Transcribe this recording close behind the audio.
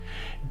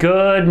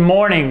Good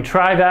morning,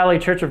 Tri-Valley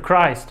Church of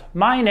Christ.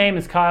 My name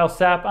is Kyle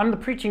Sapp. I'm the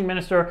preaching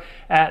minister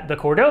at the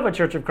Cordova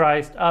Church of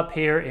Christ up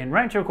here in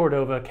Rancho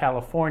Cordova,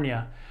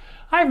 California.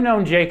 I've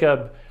known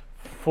Jacob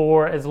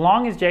for as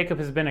long as Jacob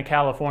has been a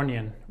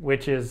Californian,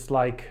 which is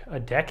like a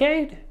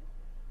decade?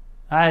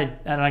 I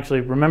don't actually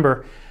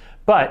remember,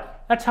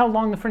 but that's how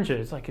long the friendship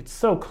is. Like, it's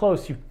so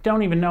close, you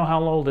don't even know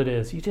how old it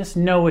is. You just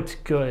know it's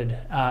good.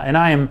 And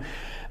I am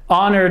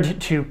honored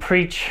to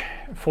preach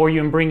for you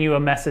and bring you a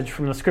message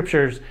from the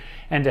scriptures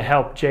and to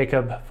help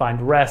Jacob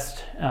find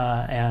rest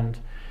and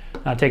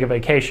take a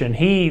vacation.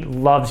 He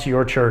loves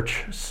your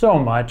church so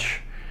much.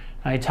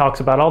 He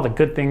talks about all the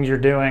good things you're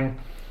doing,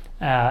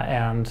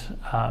 and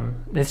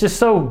it's just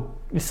so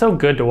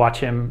good to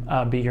watch him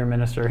be your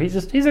minister.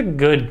 He's a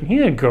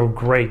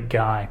great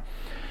guy.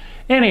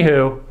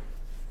 Anywho,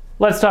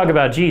 let's talk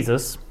about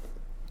Jesus.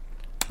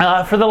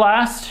 For the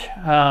last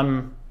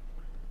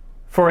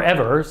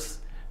forevers,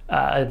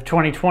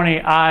 2020,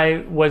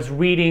 I was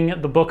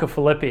reading the book of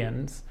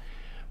Philippians.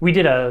 We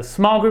did a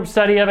small group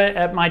study of it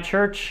at my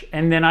church,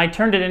 and then I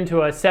turned it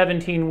into a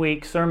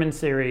 17-week sermon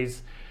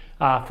series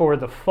for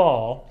the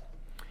fall.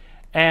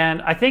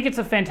 And I think it's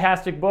a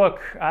fantastic book.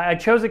 I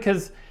chose it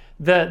because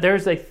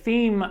there's a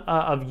theme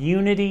of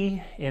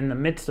unity in the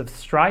midst of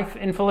strife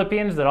in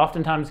Philippians that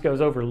oftentimes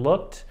goes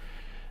overlooked.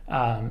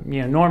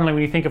 Normally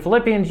when you think of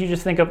Philippians, you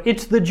just think of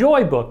it's the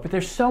joy book, but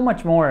there's so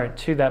much more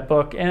to that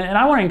book. And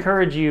I want to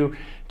encourage you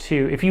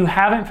to, if you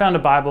haven't found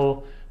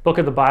a book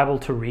of the Bible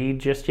to read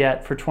just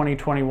yet for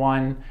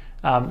 2021,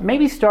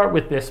 maybe start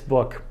with this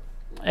book.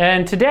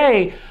 And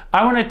today,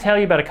 I want to tell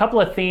you about a couple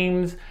of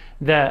themes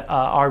that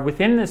are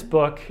within this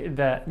book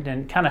that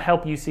then kind of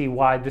help you see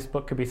why this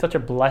book could be such a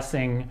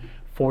blessing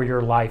for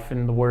your life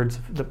in the words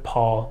that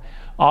Paul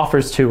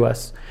offers to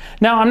us.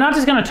 Now, I'm not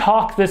just going to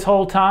talk this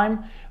whole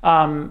time.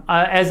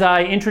 As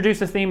I introduce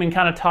the theme and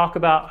kind of talk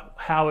about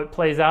how it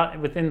plays out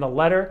within the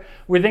letter,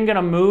 we're then going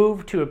to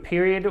move to a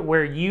period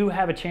where you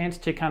have a chance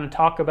to kind of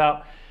talk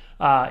about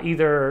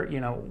either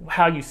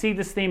how you see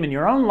this theme in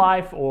your own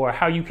life or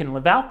how you can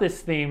live out this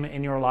theme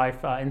in your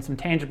life in some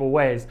tangible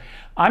ways.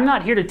 I'm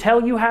not here to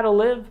tell you how to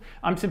live.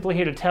 I'm simply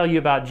here to tell you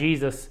about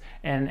Jesus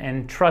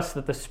and trust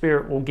that the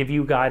Spirit will give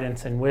you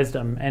guidance and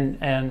wisdom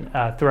and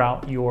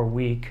throughout your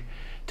week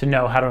to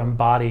know how to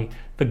embody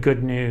the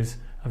good news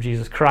of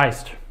Jesus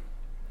Christ.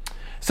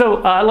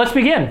 So let's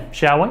begin,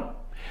 shall we?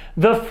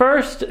 The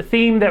first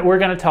theme that we're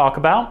going to talk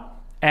about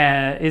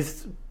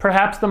is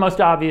perhaps the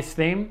most obvious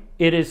theme.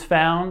 It is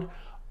found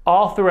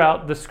all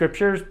throughout the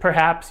scriptures.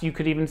 Perhaps you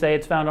could even say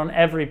it's found on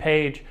every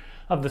page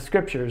of the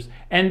scriptures.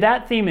 And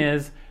that theme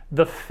is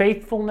the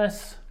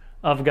faithfulness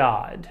of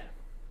God.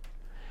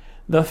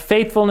 The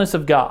faithfulness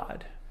of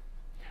God.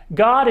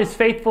 God is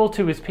faithful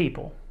to his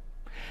people.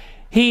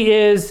 He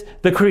is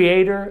the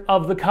creator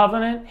of the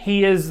covenant.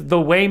 He is the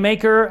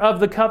waymaker of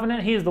the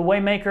covenant. He is the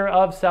waymaker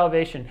of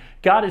salvation.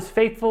 God is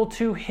faithful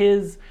to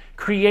his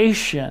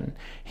creation.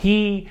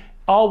 He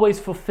always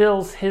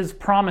fulfills his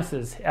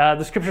promises.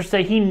 The scriptures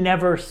say he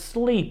never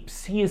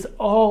sleeps. He is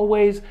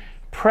always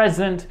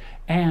present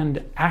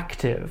and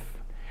active.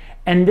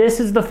 And this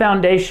is the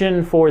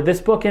foundation for this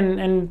book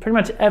and pretty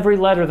much every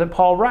letter that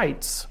Paul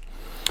writes.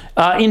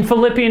 In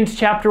Philippians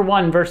chapter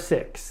 1, verse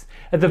 6,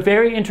 at the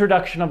very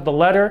introduction of the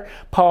letter,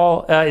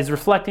 Paul is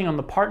reflecting on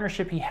the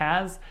partnership he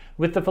has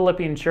with the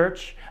Philippian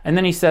church. And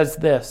then he says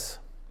this,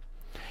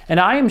 "And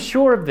I am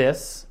sure of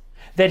this,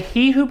 that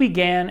he who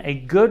began a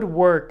good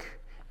work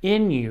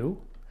in you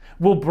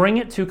will bring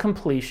it to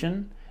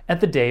completion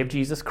at the day of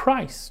Jesus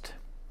Christ."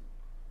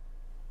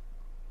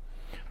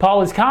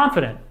 Paul is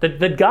confident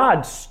that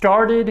God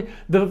started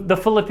the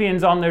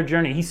Philippians on their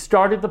journey. He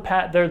started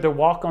their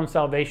walk on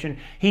salvation.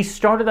 He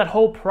started that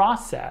whole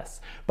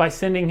process by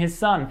sending his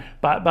son.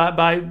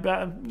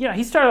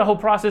 He started the whole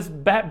process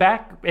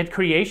back at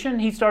creation.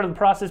 He started the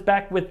process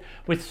back with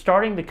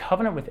starting the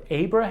covenant with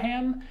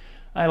Abraham.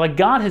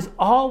 God has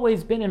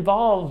always been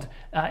involved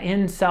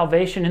in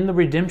salvation, in the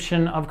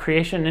redemption of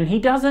creation, and he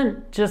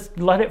doesn't just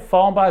let it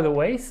fall by the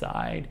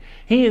wayside.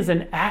 He is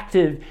an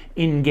active,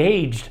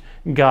 engaged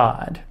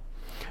God.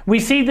 We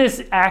see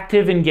this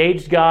active,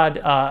 engaged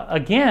God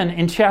again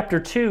in chapter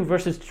 2,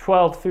 verses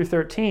 12 through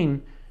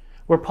 13,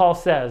 where Paul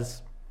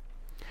says,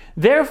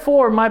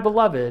 "Therefore, my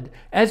beloved,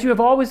 as you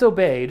have always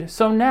obeyed,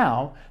 so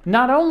now,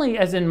 not only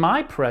as in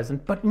my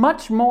presence, but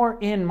much more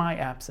in my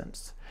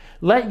absence,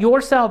 let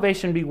your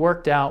salvation be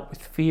worked out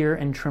with fear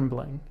and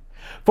trembling.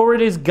 For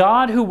it is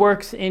God who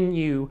works in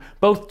you,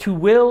 both to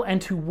will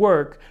and to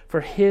work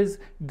for his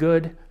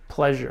good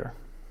pleasure."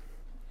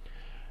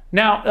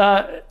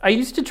 Now, I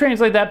used to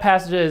translate that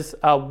passage as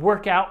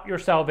work out your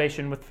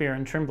salvation with fear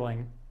and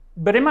trembling.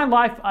 But in my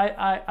life,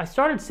 I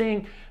started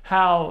seeing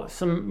how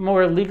some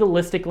more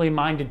legalistically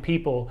minded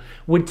people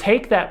would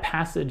take that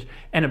passage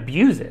and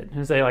abuse it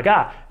and say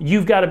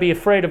you've got to be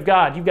afraid of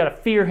God, you've got to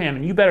fear him,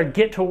 and you better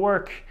get to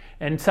work.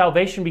 And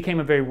salvation became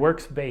a very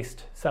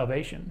works-based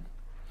salvation.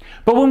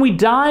 But when we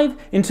dive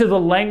into the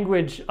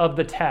language of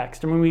the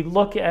text, and when we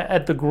look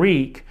at the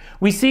Greek,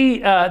 we see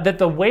that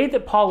the way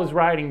that Paul is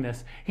writing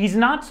this, he's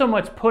not so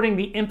much putting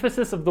the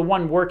emphasis of the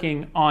one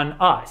working on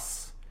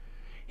us.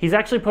 He's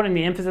actually putting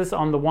the emphasis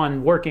on the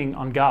one working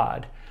on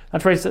God.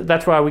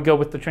 That's why we go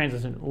with the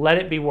translation, let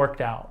it be worked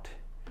out.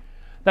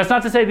 That's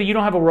not to say that you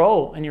don't have a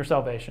role in your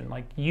salvation.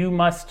 Like, you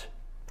must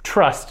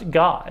trust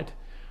God,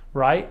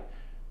 right?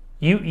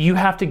 You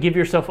have to give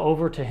yourself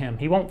over to him.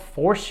 He won't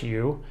force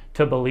you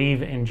to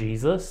believe in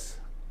Jesus.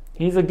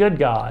 He's a good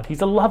God.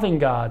 He's a loving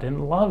God,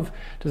 and love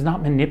does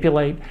not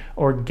manipulate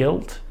or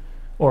guilt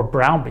or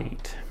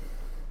browbeat.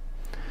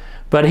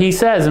 But he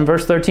says in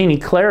verse 13, he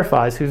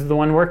clarifies who's the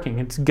one working.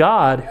 It's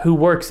God who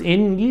works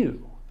in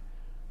you,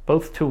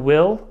 both to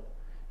will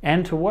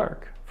and to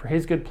work for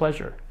his good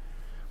pleasure.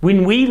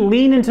 When we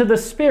lean into the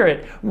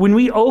Spirit, when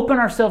we open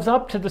ourselves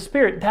up to the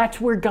Spirit, that's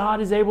where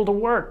God is able to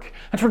work.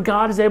 That's where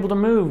God is able to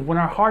move, when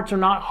our hearts are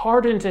not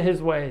hardened to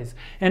his ways.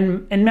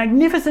 And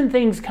magnificent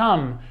things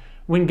come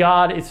when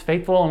God is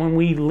faithful and when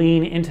we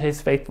lean into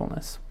his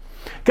faithfulness.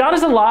 God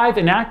is alive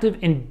and active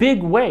in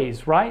big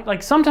ways, right?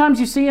 Like,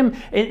 sometimes you see him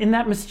in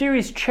that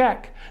mysterious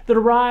check that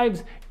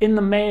arrives in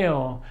the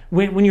mail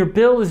when your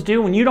bill is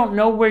due and you don't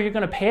know where you're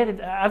going to pay it.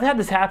 I've had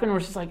this happen where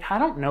it's just like, I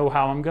don't know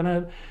how I'm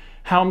going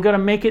to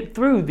make it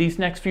through these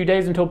next few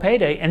days until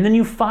payday. And then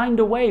you find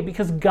a way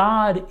because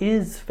God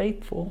is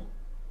faithful.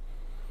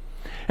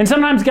 And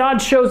sometimes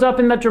God shows up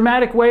in that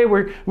dramatic way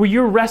where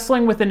you're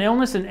wrestling with an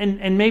illness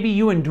and maybe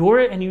you endure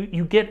it and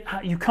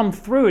you come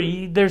through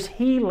it. There's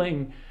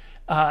healing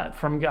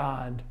from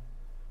God.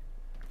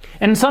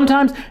 And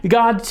sometimes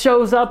God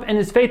shows up and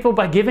is faithful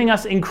by giving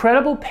us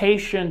incredible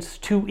patience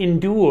to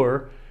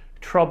endure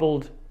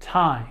troubled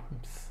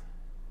times.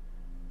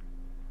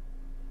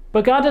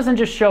 But God doesn't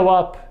just show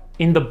up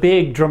in the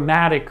big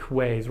dramatic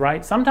ways,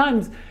 right?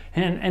 Sometimes,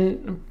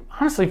 and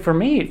honestly for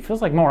me, it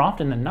feels like more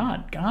often than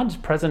not, God's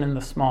present in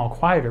the small,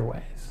 quieter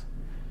ways.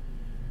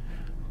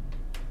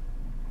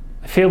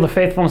 I feel the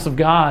faithfulness of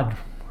God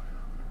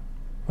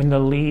when the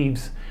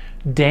leaves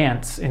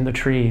dance in the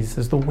trees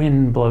as the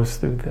wind blows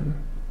through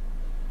them.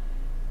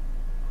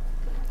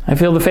 I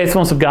feel the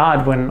faithfulness of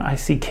God when I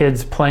see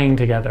kids playing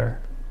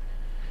together.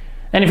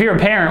 And if you're a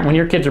parent, when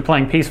your kids are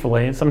playing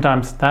peacefully,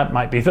 sometimes that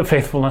might be the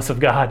faithfulness of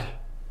God.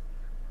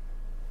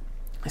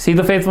 I see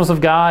the faithfulness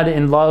of God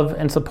in love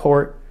and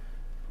support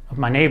of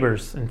my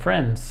neighbors and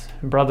friends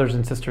and brothers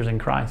and sisters in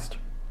Christ.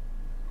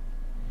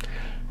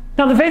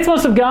 Now, the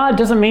faithfulness of God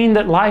doesn't mean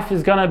that life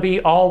is going to be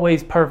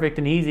always perfect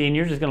and easy and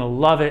you're just going to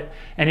love it.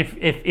 And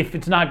if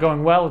it's not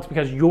going well, it's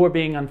because you're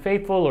being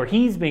unfaithful or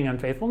he's being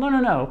unfaithful.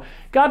 No.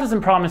 God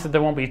doesn't promise that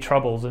there won't be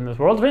troubles in this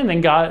world. If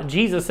anything,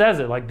 Jesus says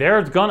it, like,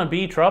 there's going to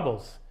be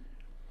troubles.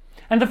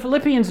 And the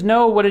Philippians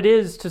know what it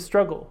is to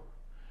struggle.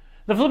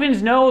 The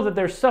Philippians know that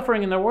there's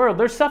suffering in their world.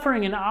 There's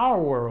suffering in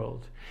our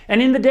world.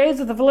 And in the days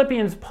of the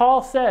Philippians,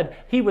 Paul said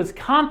he was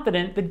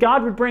confident that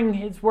God would bring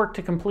his work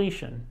to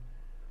completion,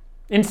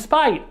 in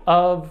spite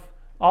of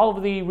all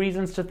of the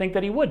reasons to think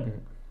that he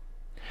wouldn't.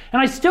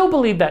 And I still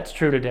believe that's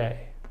true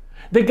today,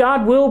 that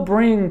God will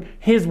bring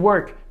his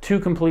work to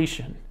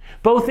completion,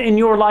 both in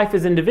your life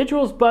as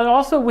individuals, but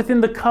also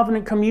within the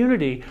covenant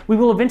community. We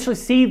will eventually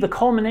see the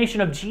culmination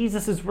of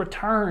Jesus'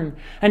 return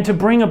and to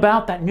bring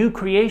about that new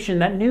creation,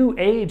 that new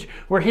age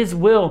where his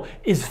will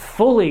is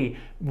fully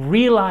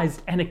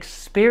realized and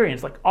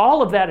experienced. Like,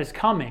 all of that is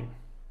coming.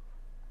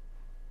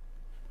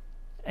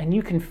 And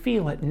you can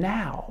feel it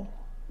now.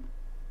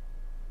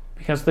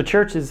 Because the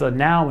church is a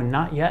now and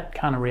not yet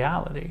kind of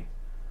reality.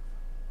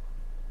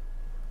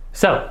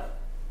 So,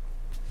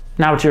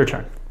 now it's your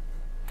turn.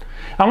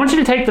 I want you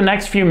to take the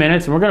next few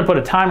minutes, and we're going to put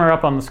a timer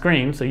up on the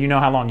screen so you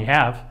know how long you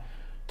have,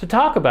 to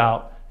talk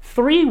about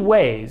 3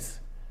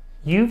 ways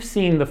you've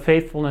seen the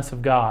faithfulness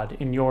of God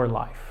in your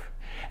life.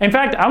 In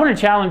fact, I want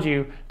to challenge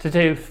you to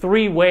do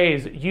 3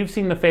 ways you've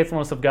seen the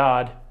faithfulness of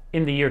God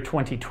in the year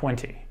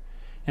 2020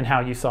 and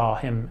how you saw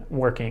him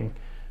working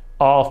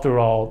all through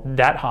all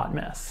that hot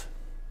mess.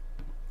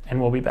 And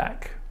we'll be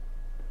back.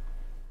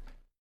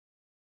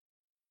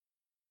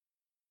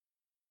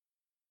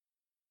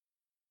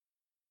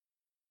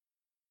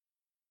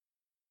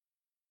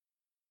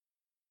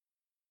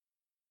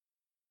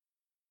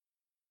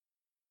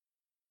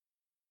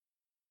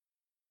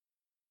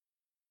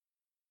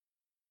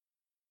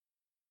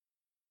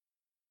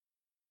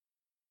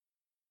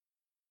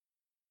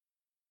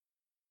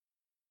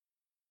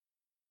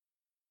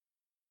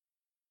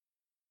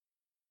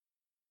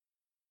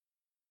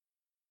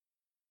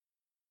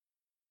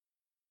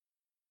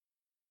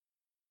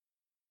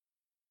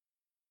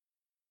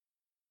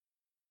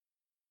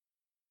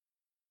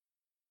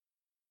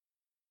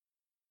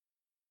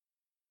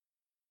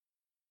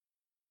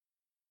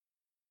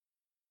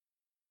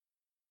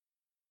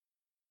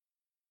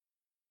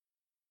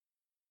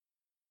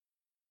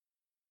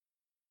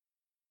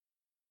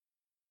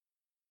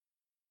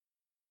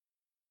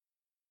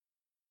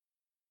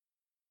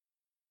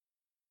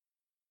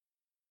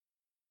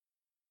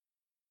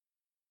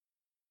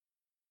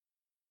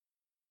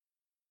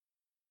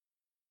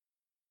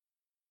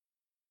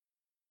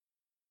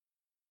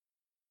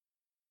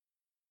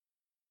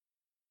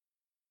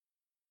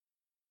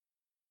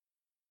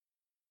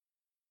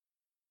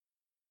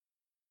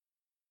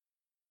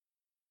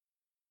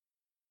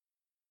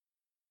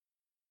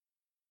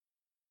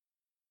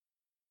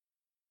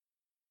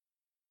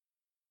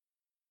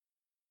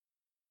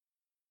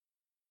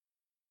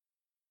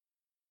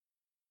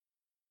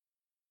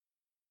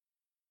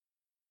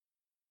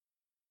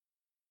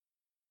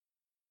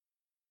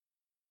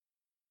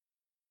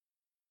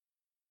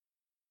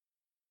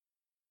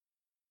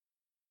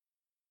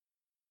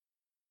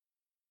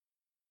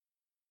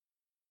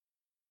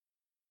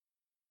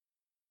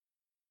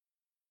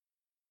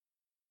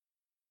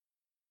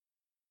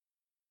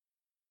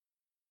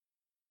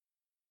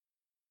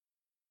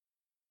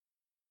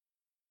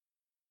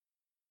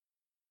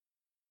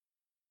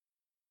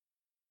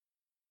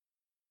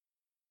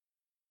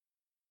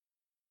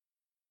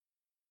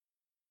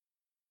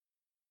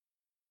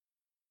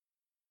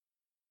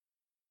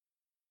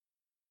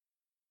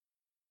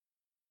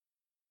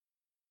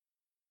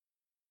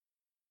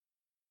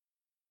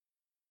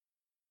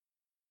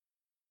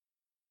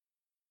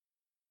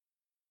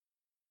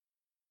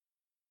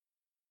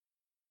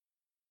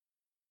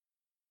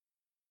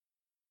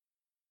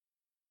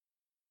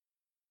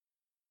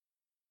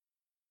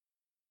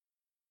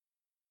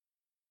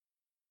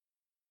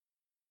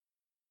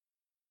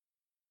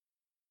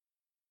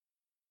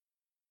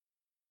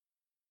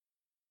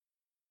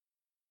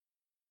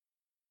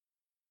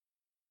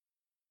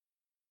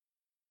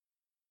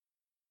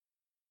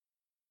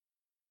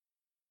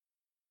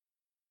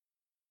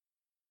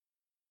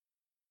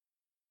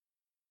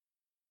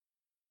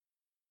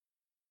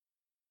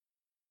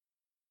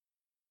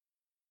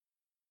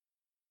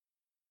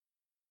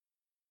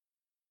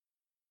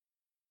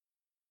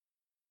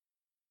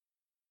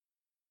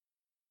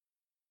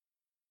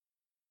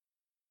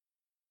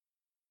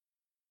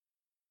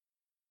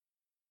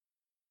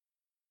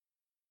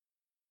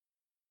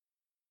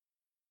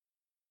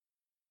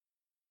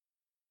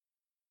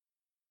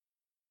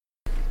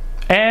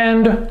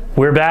 And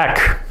we're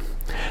back.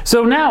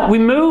 So now we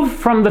move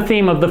from the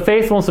theme of the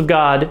faithfulness of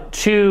God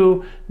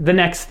to the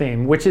next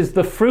theme, which is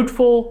the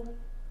fruitful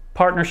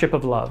partnership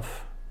of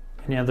love.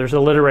 And there's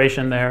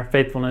alliteration there,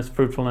 faithfulness,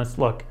 fruitfulness.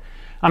 Look,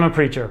 I'm a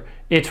preacher.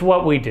 It's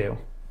what we do.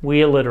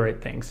 We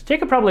alliterate things.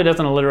 Jacob probably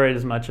doesn't alliterate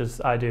as much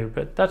as I do,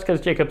 but that's because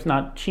Jacob's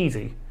not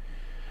cheesy.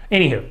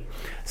 Anywho,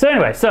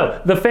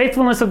 so the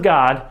faithfulness of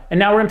God, and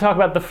now we're going to talk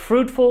about the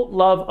fruitful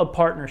love of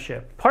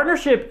partnership.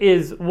 Partnership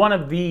is one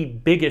of the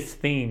biggest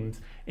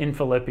themes in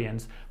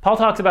Philippians. Paul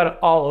talks about it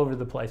all over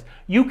the place.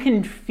 You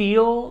can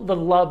feel the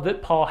love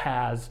that Paul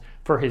has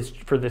for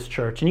this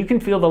church, and you can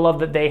feel the love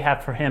that they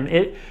have for him.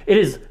 It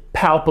is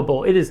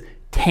palpable. It is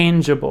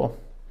tangible.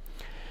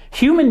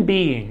 Human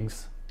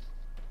beings,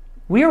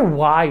 we are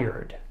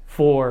wired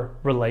for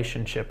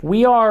relationship.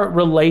 We are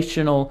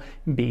relational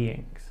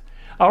beings.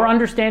 Our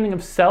understanding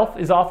of self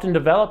is often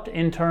developed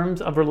in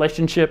terms of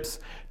relationships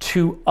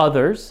to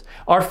others.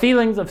 Our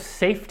feelings of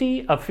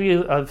safety,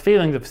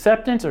 feelings of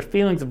acceptance, or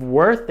feelings of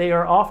worth, they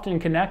are often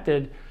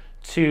connected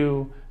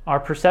to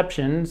our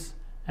perceptions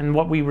and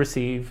what we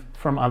receive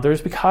from others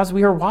because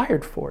we are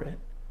wired for it.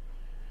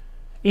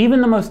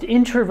 Even the most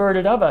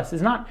introverted of us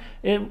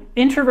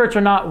introverts are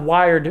not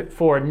wired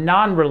for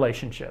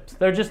non-relationships.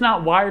 They're just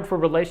not wired for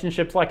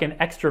relationships like an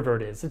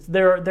extrovert is.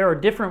 There are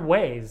different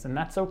ways, and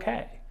that's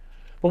okay.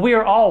 But we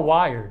are all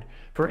wired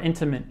for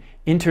intimate,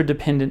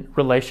 interdependent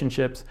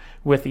relationships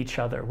with each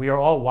other. We are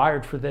all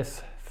wired for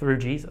this through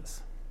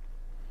Jesus.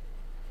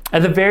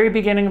 At the very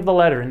beginning of the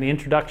letter, in the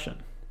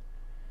introduction,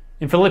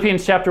 in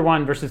Philippians chapter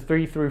 1, verses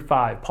 3 through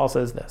 5, Paul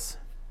says this: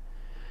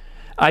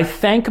 I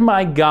thank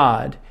my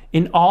God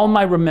in all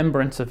my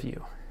remembrance of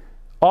you,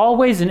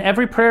 always in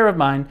every prayer of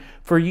mine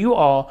for you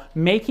all,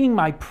 making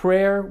my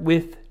prayer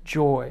with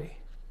joy,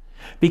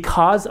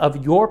 because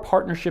of your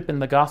partnership in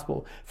the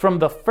gospel from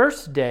the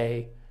first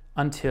day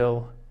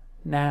until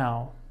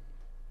now.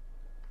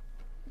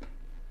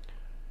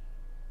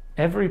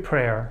 Every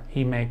prayer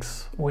he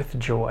makes with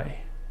joy.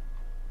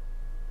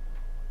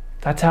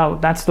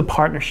 That's the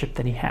partnership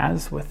that he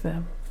has with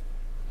them.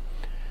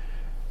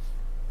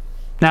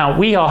 Now,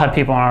 we all have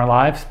people in our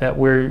lives that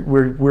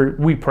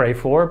we pray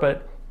for,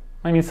 but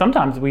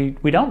sometimes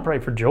we don't pray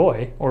for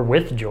joy or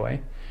with joy.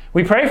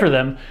 We pray for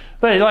them,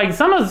 but like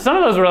some of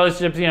those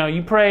relationships,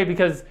 you pray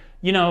because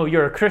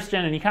you're a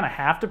Christian and you kind of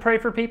have to pray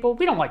for people.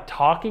 We don't like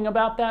talking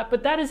about that,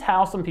 but that is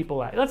how some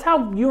people act. That's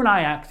how you and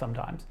I act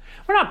sometimes.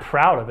 We're not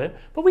proud of it,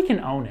 but we can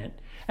own it.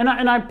 And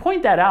I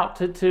point that out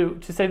to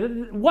say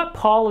that what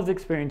Paul is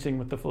experiencing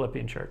with the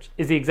Philippian church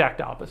is the exact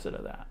opposite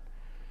of that.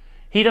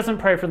 He doesn't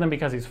pray for them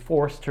because he's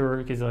forced to.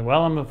 He's like,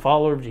 well, I'm a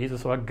follower of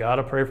Jesus, so I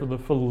gotta pray for the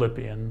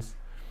Philippians.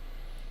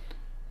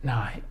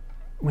 No,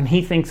 when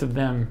he thinks of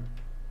them,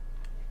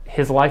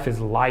 his life is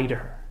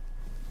lighter.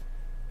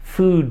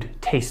 Food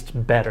tastes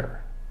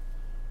better.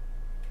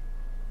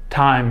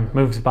 Time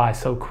moves by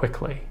so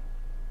quickly.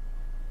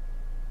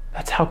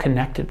 That's how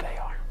connected they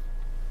are.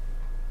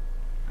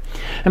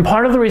 And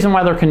part of the reason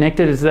why they're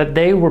connected is that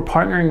they were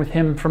partnering with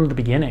him from the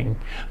beginning.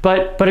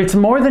 But it's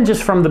more than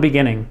just from the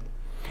beginning.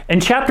 In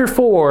chapter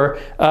 4,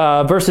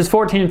 verses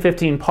 14 and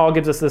 15, Paul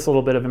gives us this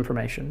little bit of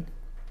information.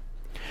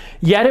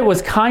 Yet it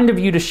was kind of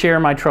you to share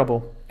my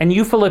trouble, and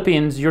you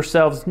Philippians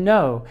yourselves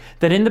know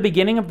that in the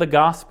beginning of the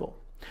gospel,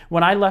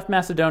 when I left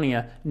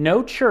Macedonia,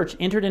 no church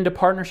entered into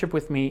partnership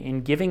with me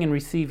in giving and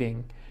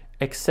receiving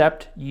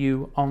except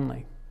you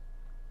only.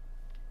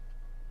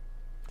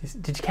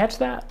 Did you catch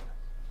that?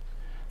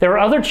 There were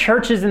other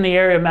churches in the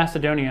area of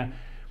Macedonia,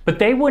 but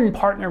they wouldn't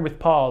partner with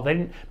Paul.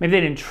 Maybe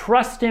they didn't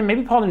trust him.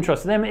 Maybe Paul didn't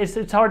trust them.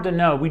 It's hard to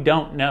know. We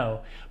don't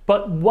know.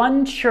 But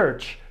one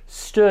church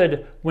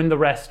stood when the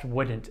rest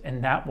wouldn't,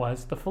 and that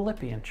was the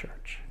Philippian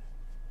church.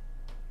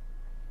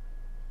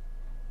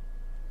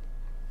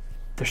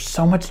 There's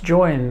so much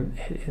joy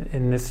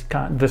in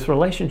this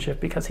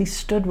relationship because he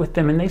stood with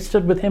them and they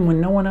stood with him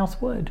when no one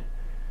else would.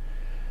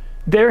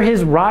 They're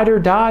his ride or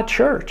die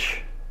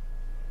church.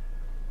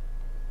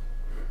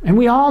 And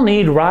we all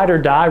need ride or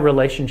die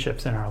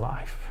relationships in our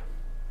life.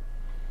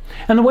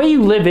 And the way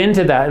you live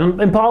into that,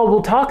 and Paul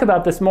will talk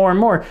about this more and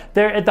more,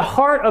 there at the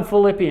heart of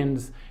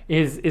Philippians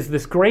is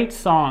this great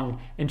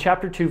song in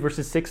chapter 2,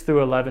 verses 6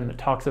 through 11 that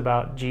talks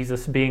about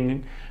Jesus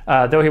being,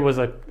 though he was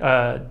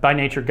by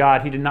nature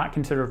God, he did not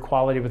consider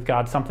equality with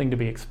God something to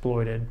be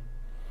exploited.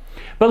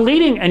 But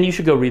and you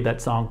should go read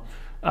that song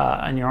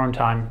in your own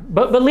time.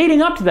 But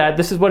leading up to that,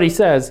 this is what he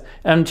says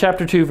in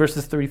chapter 2,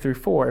 verses 3 through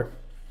 4.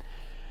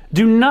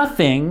 Do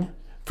nothing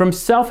from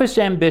selfish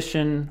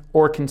ambition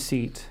or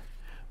conceit,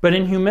 but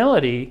in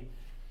humility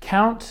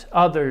count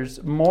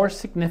others more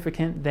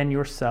significant than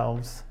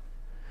yourselves.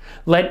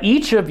 Let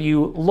each of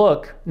you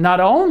look not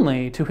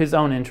only to his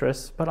own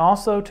interests, but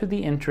also to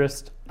the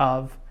interest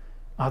of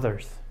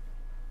others.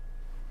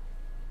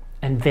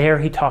 And there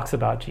he talks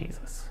about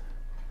Jesus,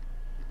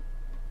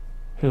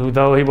 who,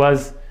 though he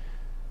was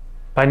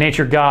by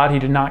nature God, he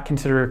did not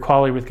consider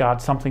equality with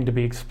God something to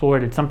be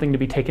exploited, something to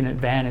be taken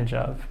advantage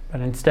of.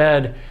 But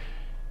instead,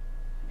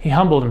 He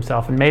humbled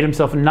himself and made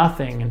himself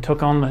nothing and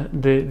took on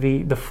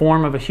the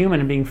form of a human,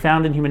 and being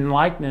found in human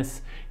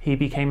likeness, he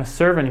became a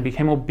servant. He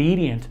became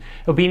obedient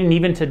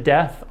even to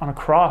death on a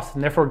cross.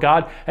 And therefore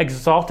God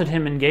exalted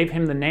him and gave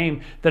him the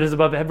name that is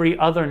above every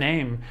other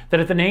name,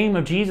 that at the name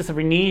of Jesus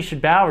every knee should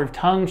bow, every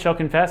tongue shall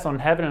confess on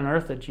heaven and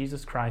earth that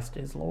Jesus Christ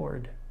is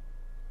Lord.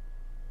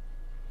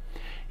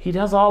 He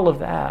does all of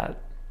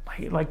that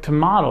like to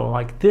model,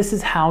 like this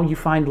is how you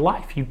find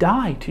life. You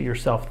die to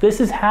yourself. This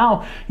is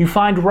how you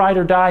find ride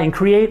or die and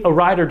create a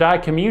ride or die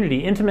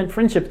community, intimate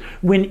friendships,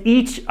 when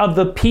each of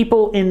the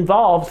people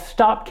involved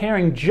stop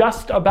caring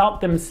just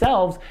about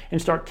themselves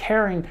and start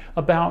caring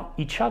about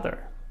each other.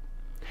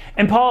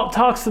 And Paul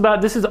talks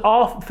about, this is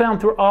all found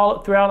throughout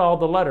all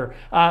the letter.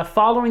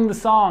 Following the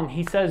song,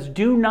 he says,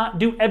 do not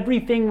do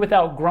everything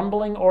without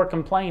grumbling or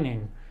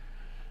complaining.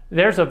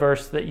 There's a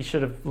verse that you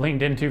should have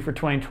leaned into for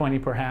 2020,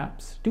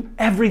 perhaps. Do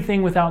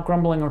everything without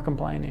grumbling or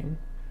complaining.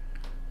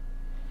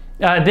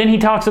 Then he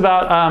talks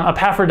about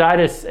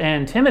Epaphroditus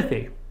and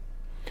Timothy.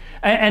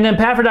 And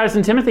Epaphroditus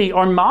and Timothy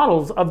are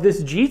models of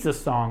this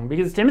Jesus song,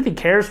 because Timothy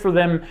cares for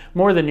them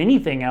more than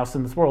anything else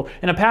in this world.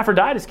 And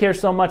Epaphroditus cares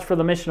so much for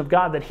the mission of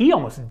God that he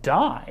almost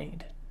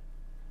died.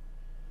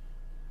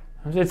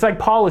 It's like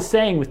Paul is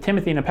saying with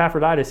Timothy and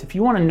Epaphroditus, if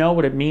you want to know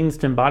what it means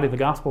to embody the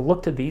gospel,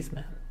 look to these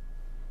men.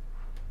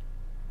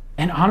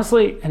 And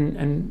honestly,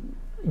 and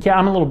yeah,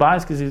 I'm a little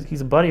biased because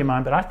he's a buddy of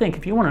mine, but I think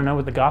if you want to know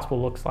what the gospel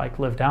looks like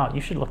lived out,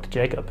 you should look to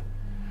Jacob.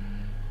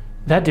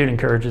 That dude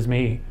encourages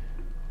me.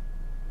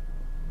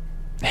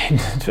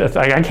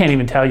 I can't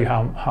even tell you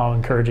how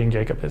encouraging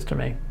Jacob is to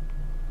me.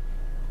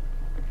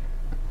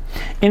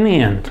 In the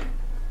end,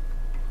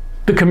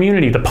 the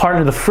community, the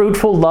partner, the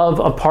fruitful love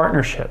of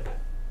partnership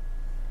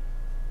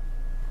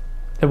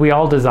that we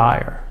all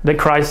desire, that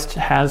Christ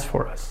has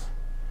for us,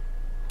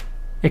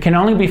 it can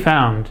only be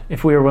found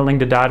if we are willing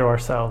to die to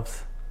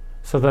ourselves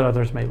so that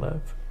others may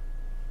live.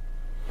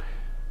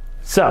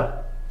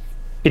 So,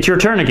 it's your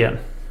turn again.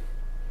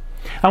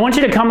 I want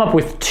you to come up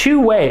with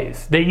 2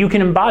 ways that you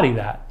can embody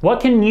that.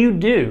 What can you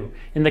do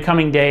in the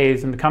coming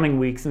days, in the coming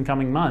weeks, and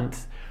coming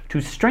months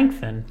to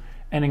strengthen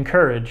and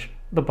encourage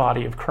the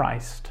body of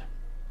Christ?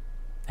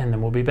 And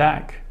then we'll be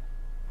back.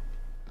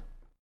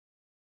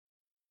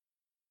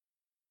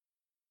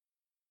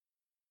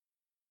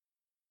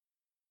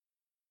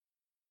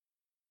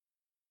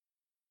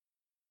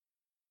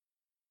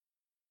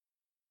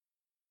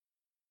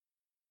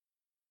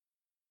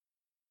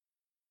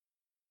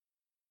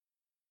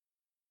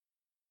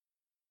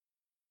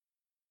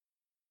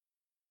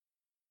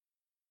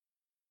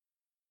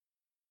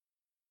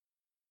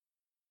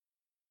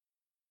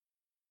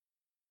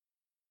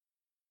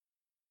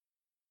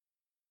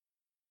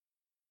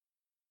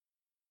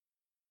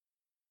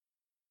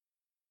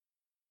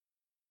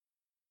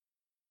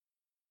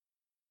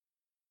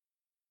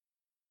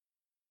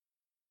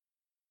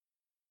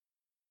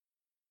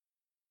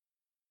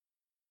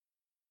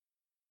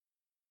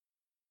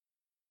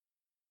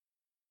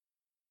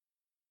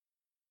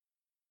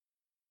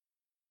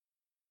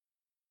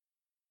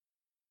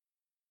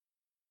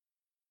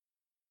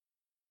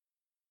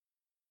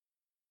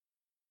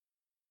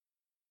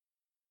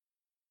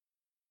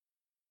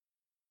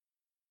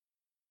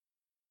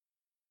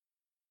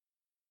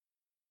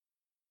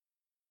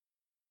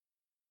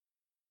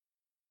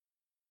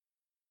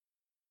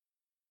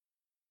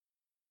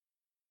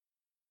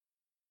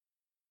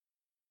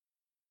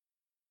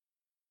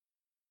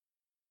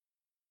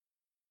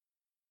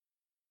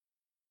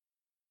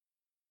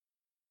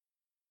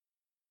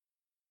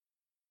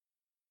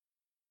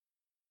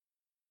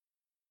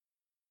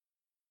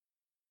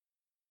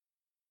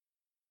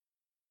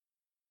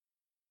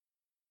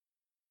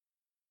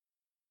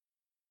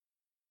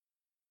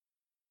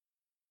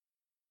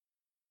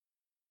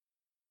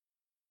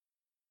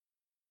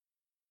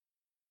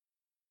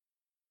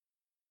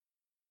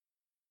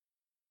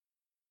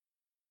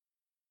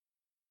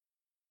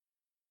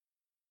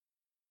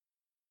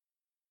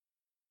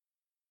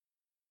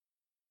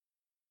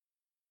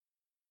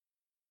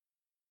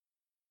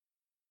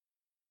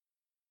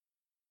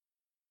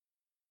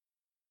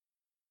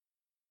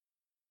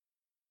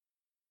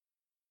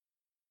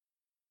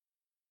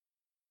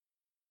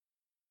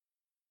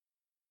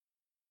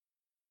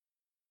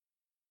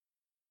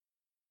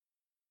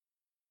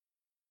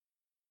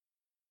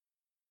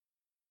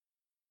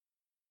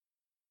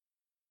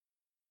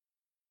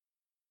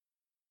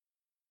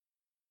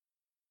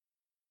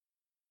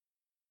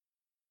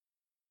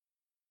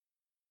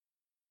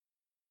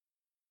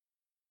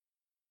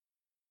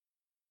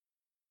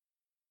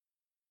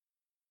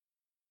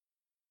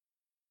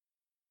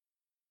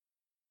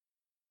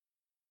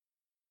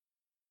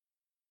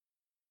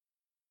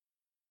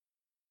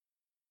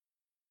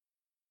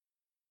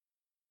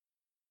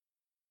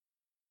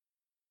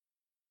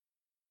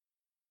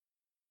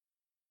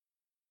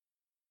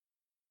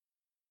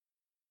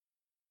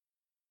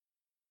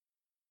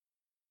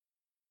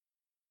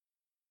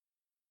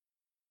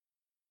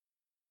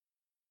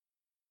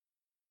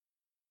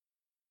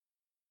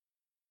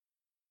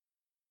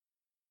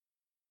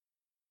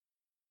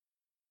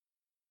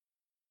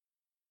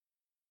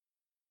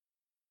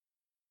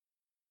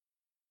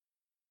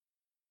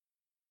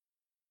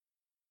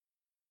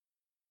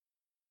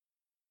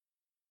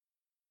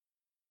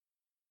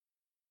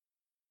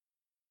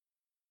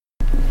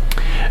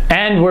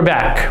 And we're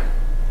back.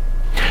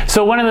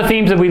 So one of the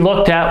themes that we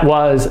looked at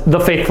was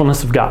the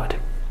faithfulness of God.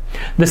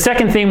 The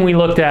second theme we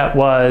looked at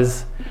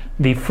was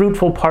the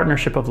fruitful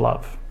partnership of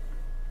love.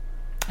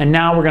 And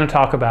now we're going to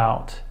talk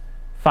about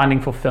finding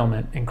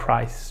fulfillment in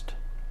Christ.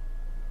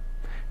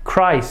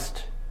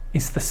 Christ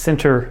is the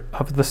center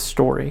of the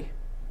story.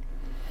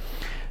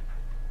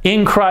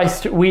 In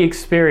Christ, we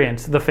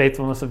experience the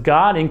faithfulness of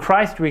God. In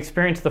Christ, we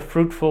experience the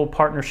fruitful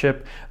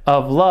partnership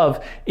of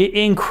love.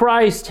 In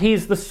Christ,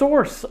 He's the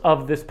source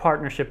of this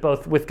partnership,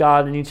 both with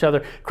God and each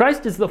other.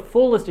 Christ is the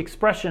fullest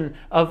expression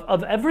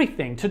of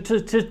everything.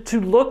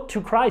 To look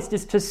to Christ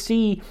is to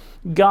see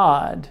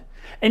God.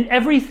 And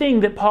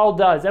everything that Paul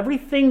does,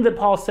 everything that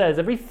Paul says,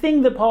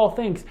 everything that Paul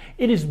thinks,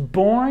 it is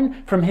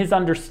born from his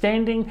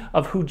understanding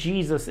of who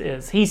Jesus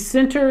is. He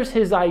centers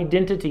his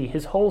identity,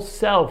 his whole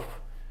self,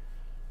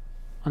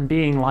 on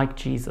being like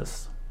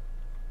Jesus.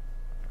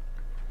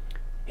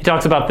 He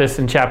talks about this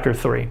in chapter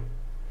 3.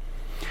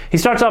 He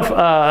starts off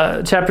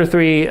chapter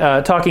 3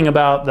 talking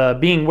about the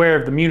being aware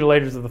of the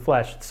mutilators of the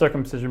flesh, the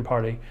circumcision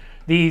party.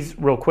 These,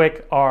 real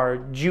quick, are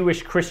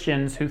Jewish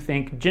Christians who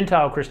think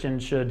Gentile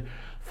Christians should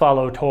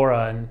follow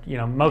Torah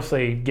and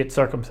mostly get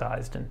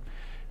circumcised, and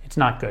it's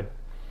not good.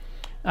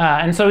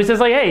 And so he says,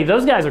 hey,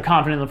 those guys are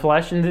confident in the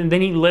flesh. And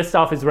then he lists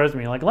off his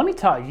resume. Let me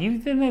tell you, you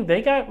think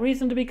they got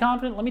reason to be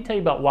confident? Let me tell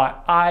you about why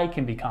I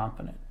can be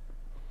confident.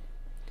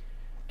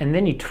 And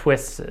then he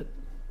twists it.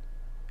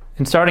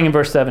 And starting in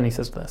verse 7, he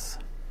says this.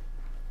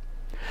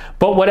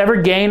 But whatever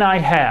gain I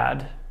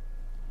had,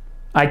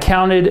 I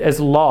counted as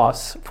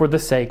loss for the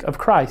sake of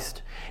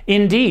Christ.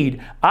 Indeed,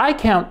 I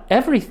count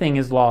everything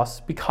as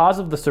loss because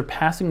of the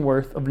surpassing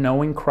worth of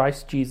knowing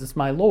Christ Jesus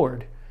my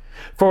Lord.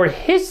 For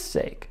His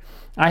sake,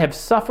 I have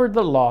suffered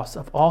the loss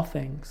of all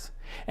things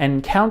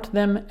and count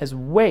them as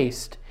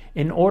waste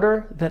in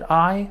order that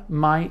I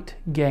might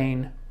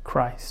gain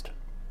Christ.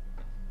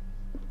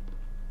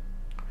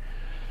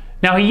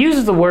 Now he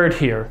uses the word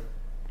here.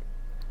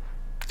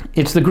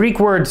 It's the Greek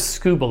word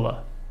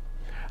skubala.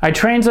 I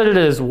translate it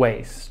as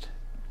waste.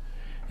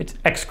 It's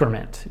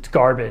excrement. It's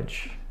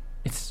garbage.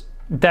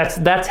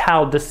 That's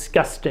how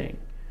disgusting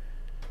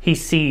he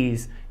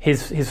sees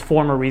his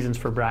former reasons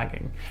for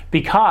bragging.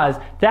 Because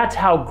that's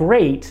how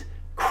great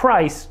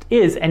Christ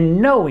is and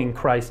knowing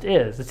Christ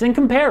is. It's in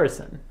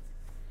comparison.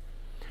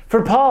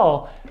 For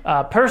Paul,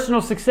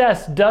 personal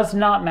success does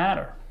not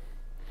matter.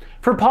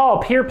 For Paul,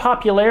 pure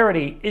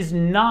popularity is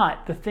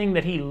not the thing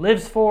that he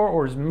lives for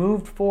or is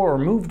moved for or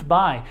moved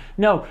by.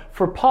 No,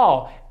 for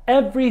Paul,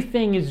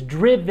 everything is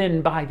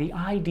driven by the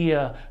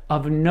idea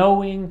of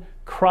knowing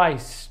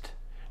Christ,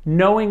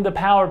 knowing the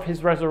power of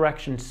His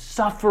resurrection,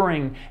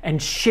 suffering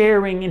and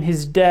sharing in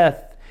His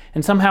death,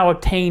 and somehow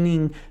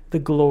obtaining the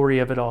glory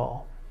of it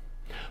all.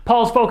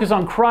 Paul's focus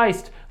on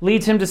Christ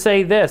leads him to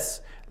say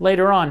this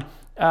later on.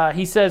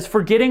 He says,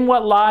 forgetting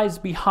what lies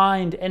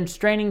behind and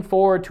straining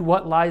forward to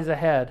what lies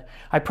ahead,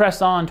 I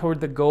press on toward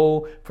the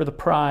goal for the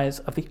prize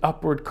of the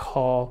upward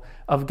call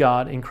of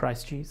God in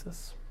Christ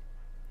Jesus.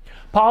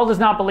 Paul does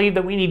not believe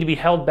that we need to be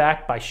held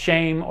back by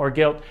shame or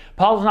guilt.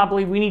 Paul does not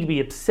believe we need to be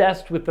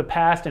obsessed with the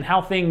past and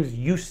how things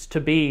used to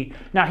be.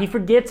 Now, he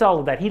forgets all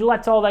of that. He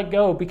lets all that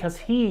go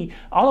because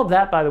all of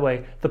that, by the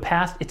way, the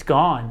past, it's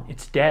gone.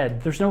 It's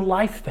dead. There's no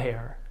life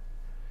there.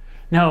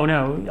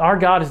 No, our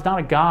God is not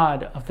a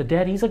God of the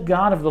dead. He's a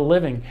God of the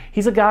living.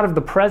 He's a God of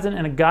the present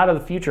and a God of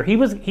the future.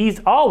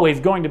 He's always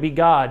going to be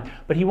God,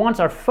 but He wants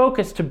our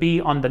focus to be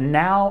on the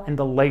now and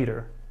the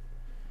later,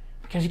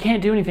 because you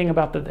can't do anything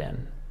about the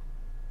then.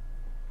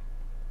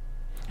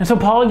 And so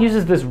Paul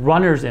uses this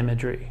runner's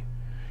imagery,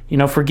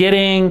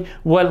 forgetting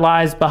what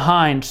lies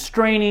behind,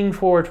 straining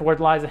forward to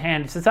what lies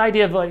ahead. It's this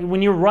idea of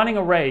when you're running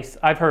a race.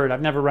 I've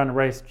never run a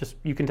race, just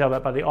you can tell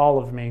that by the all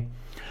of me.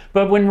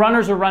 But when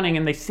runners are running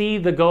and they see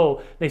the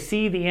goal, they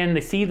see the end,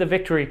 they see the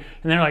victory,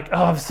 and they're like,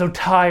 oh, I'm so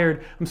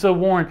tired, I'm so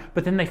worn.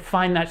 But then they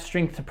find that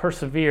strength to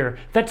persevere.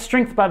 That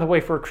strength, by the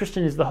way, for a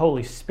Christian is the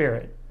Holy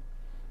Spirit.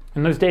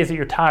 In those days that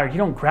you're tired, you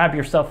don't grab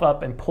yourself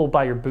up and pull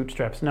by your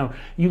bootstraps. No,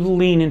 you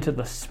lean into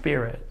the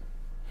Spirit.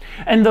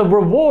 And the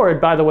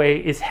reward, by the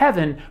way, is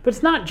heaven, but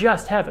it's not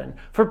just heaven.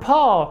 For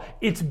Paul,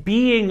 it's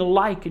being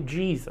like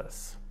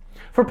Jesus.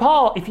 For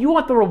Paul, if you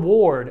want the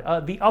reward,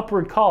 the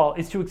upward call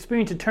is to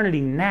experience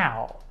eternity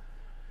now.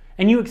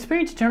 And you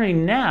experience eternity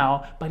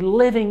now by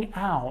living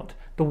out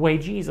the way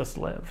Jesus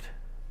lived.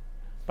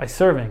 By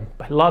serving,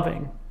 by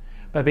loving,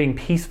 by being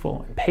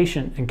peaceful and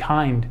patient and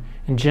kind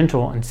and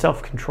gentle and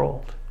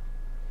self-controlled.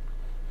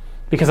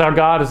 Because our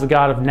God is the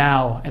God of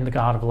now and the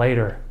God of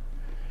later.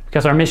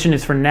 Because our mission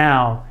is for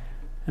now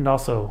and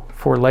also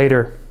for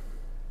later.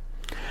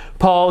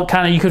 Paul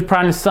you could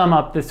probably sum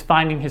up this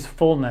finding his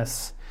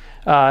fullness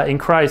in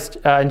Christ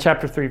in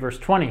chapter 3, verse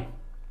 20.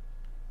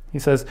 He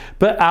says,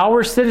 but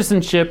our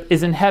citizenship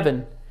is in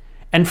heaven,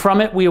 and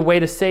from it we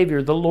await a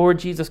Savior, the Lord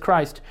Jesus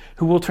Christ,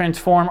 who will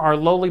transform our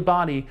lowly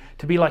body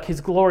to be like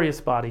His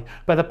glorious body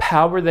by the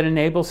power that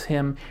enables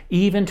Him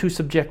even to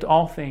subject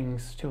all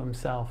things to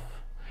Himself.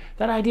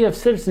 That idea of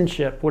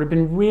citizenship would have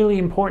been really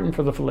important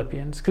for the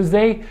Philippians because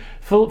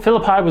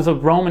Philippi was a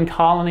Roman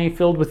colony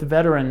filled with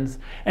veterans.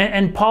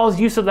 And Paul's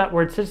use of that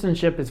word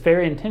citizenship is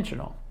very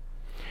intentional.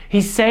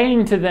 He's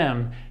saying to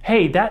them,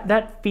 hey,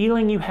 that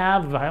feeling you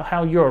have of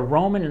how you're a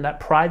Roman and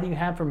that pride that you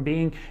have from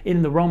being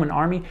in the Roman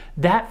army,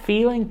 that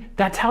feeling,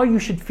 that's how you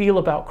should feel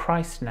about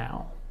Christ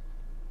now.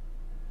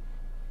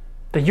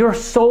 That your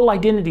sole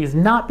identity is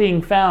not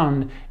being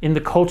found in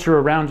the culture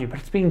around you, but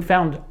it's being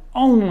found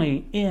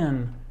only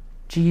in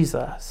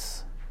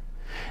Jesus.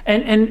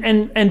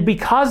 And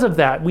because of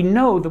that, we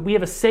know that we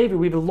have a Savior,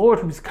 we have a Lord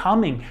who's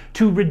coming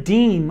to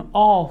redeem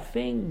all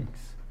things.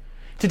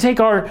 To take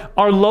our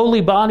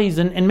lowly bodies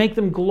and make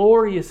them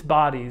glorious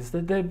bodies,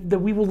 that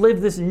we will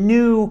live this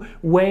new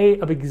way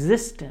of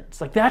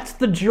existence. Like that's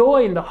the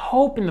joy and the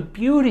hope and the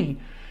beauty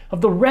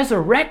of the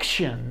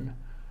resurrection.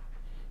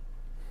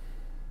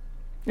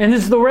 And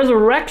it's the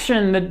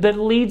resurrection that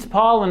leads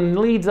Paul and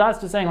leads us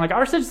to saying, like,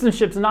 our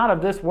citizenship's not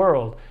of this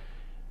world.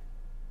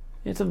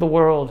 It's of the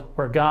world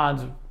where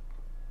God's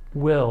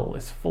will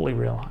is fully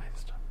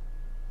realized.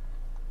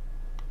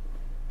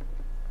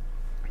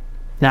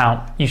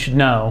 Now, you should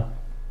know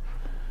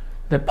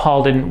that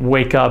Paul didn't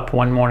wake up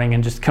one morning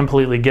and just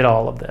completely get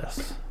all of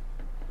this.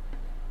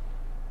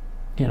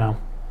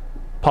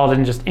 Paul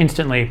didn't just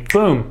instantly,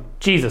 boom,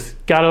 Jesus,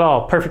 got it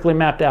all perfectly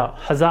mapped out.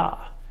 Huzzah.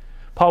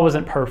 Paul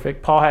wasn't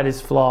perfect. Paul had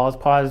his flaws.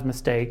 Paul had his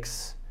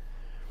mistakes.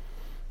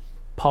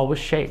 Paul was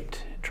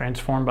shaped,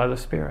 transformed by the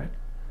Spirit.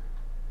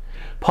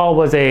 Paul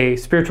was a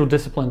spiritual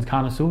disciplines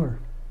connoisseur.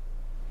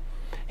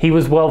 He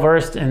was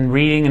well-versed in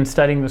reading and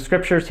studying the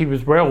scriptures. He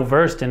was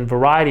well-versed in a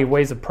variety of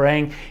ways of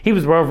praying. He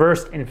was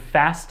well-versed in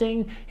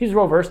fasting. He was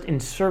well-versed in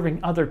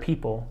serving other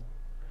people.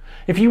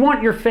 If you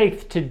want your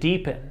faith to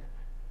deepen,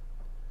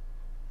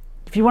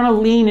 if you want to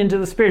lean into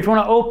the Spirit, if you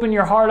want to open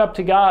your heart up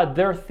to God,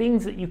 there are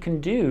things that you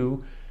can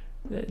do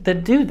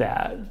that do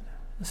that.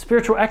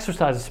 Spiritual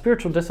exercises,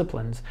 spiritual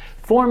disciplines,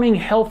 forming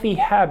healthy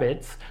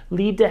habits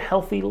lead to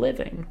healthy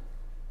living.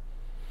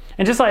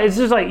 And it's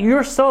just like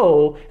your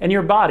soul and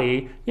your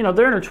body, they're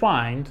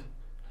intertwined.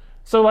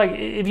 So like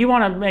if you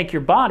want to make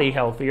your body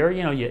healthier,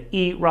 you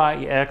eat right,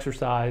 you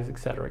exercise, et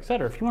cetera, et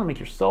cetera. If you want to make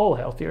your soul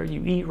healthier,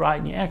 you eat right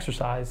and you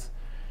exercise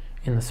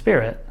in the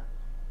Spirit.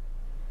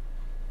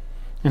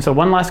 And so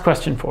one last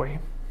question for you.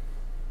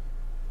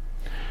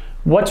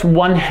 What's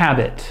one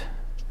habit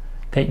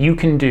that you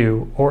can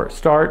do or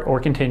start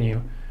or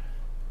continue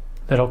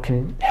that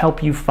can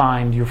help you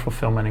find your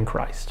fulfillment in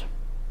Christ?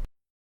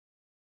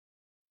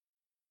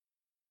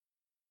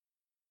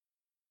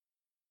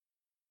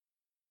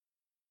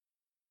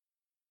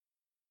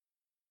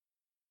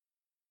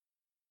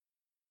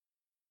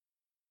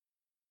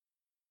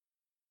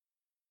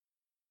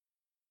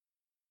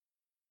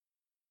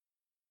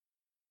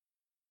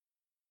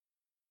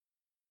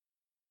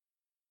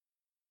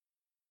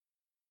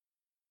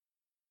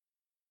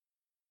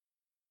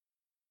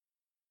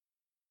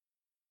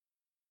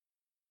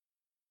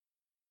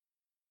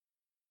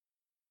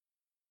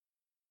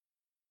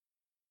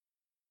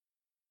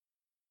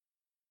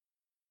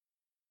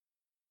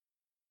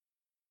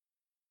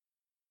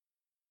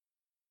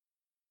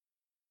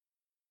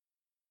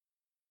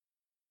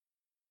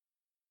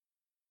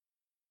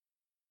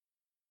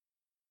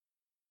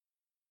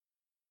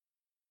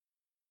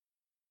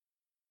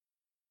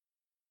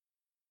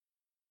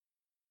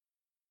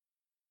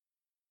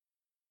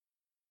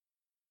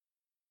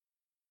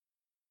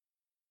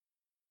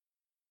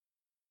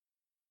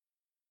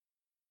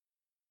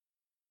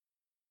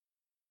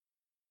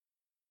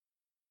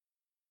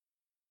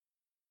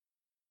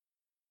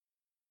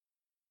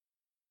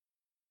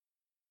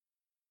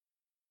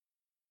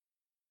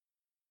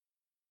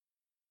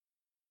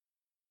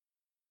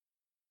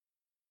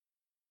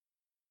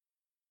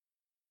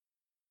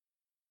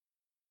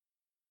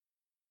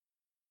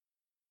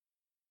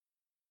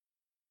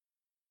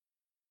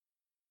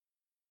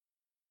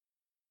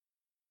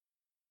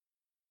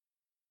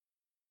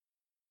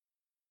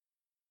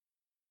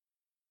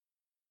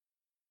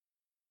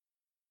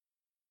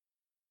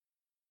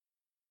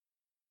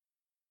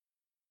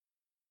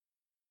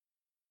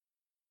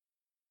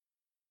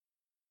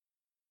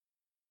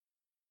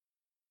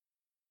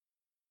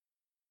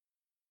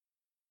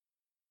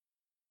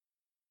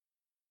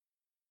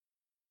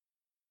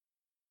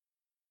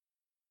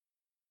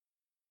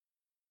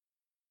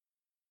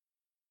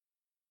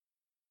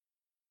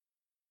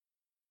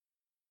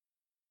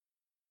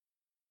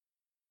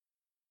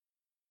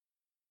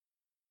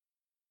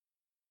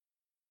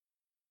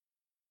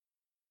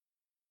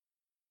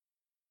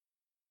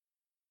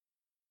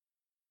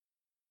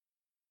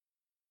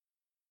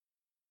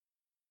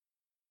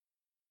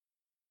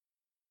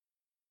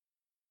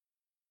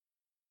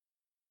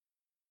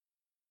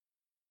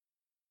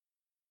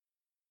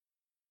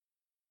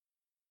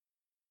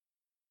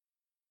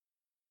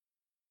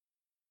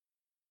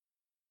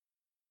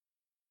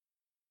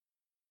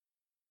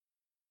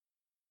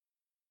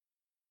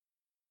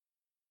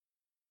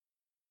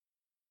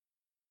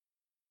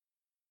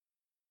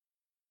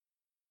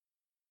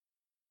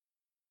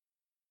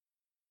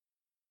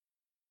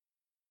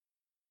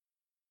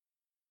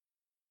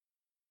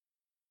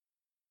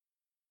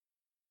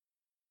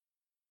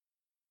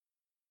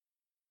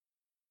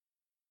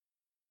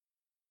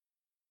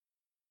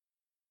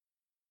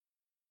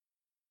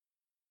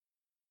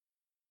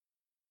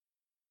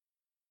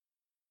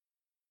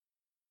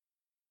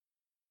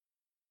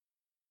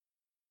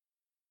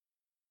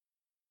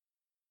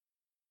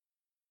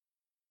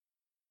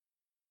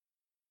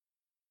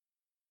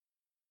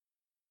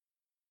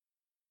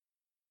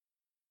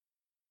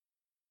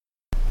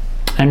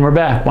 And we're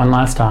back one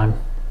last time.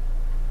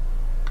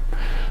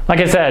 Like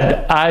I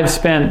said, I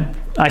spent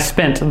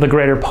the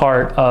greater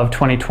part of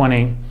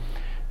 2020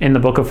 in the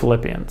book of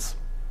Philippians.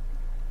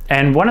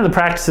 And one of the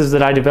practices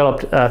that I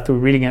developed through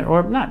reading it,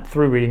 or not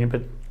through reading it,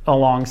 but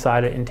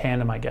alongside it in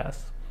tandem, I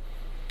guess,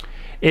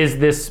 is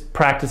this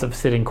practice of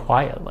sitting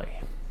quietly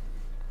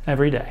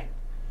every day.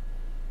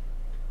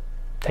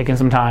 Taking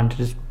some time to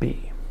just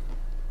be.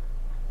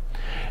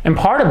 And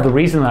part of the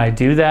reason that I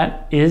do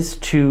that is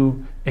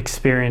to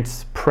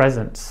experience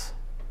presence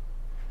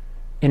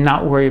and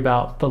not worry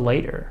about the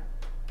later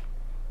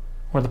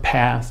or the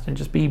past, and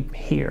just be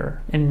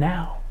here and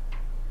now.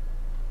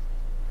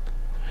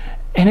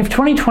 And if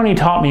 2020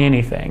 taught me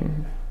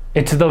anything,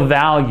 it's the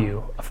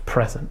value of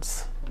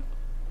presence.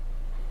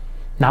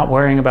 Not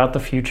worrying about the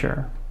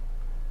future,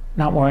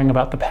 not worrying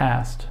about the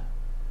past.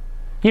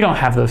 You don't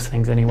have those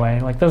things anyway.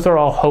 Like, those are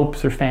all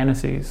hopes or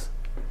fantasies.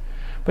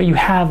 But you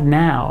have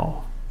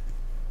now.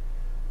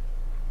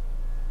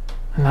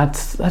 And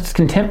that's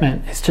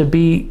contentment, is to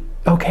be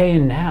okay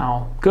in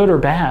now, good or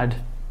bad,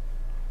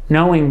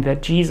 knowing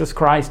that Jesus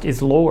Christ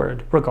is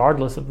Lord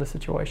regardless of the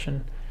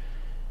situation.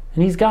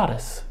 And He's got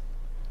us.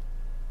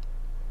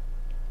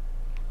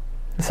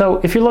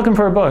 So if you're looking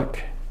for a book,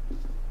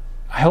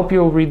 I hope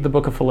you'll read the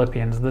book of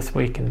Philippians this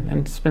week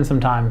and spend some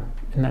time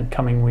in the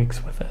coming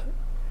weeks with it.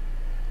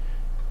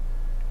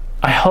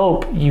 I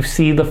hope you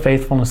see the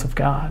faithfulness of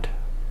God.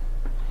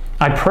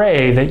 I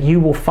pray that you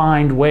will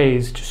find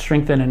ways to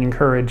strengthen and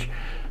encourage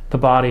the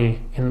body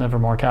in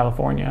Livermore,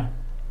 California.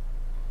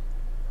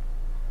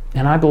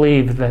 And I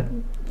believe that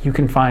you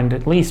can find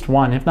at least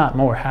one, if not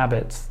more,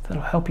 habits that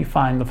will help you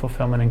find the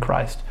fulfillment in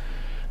Christ.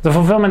 The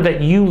fulfillment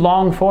that you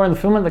long for, and the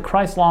fulfillment that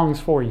Christ longs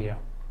for you.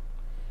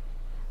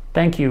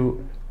 Thank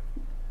you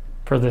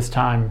for this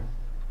time.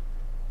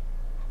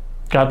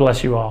 God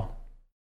bless you all.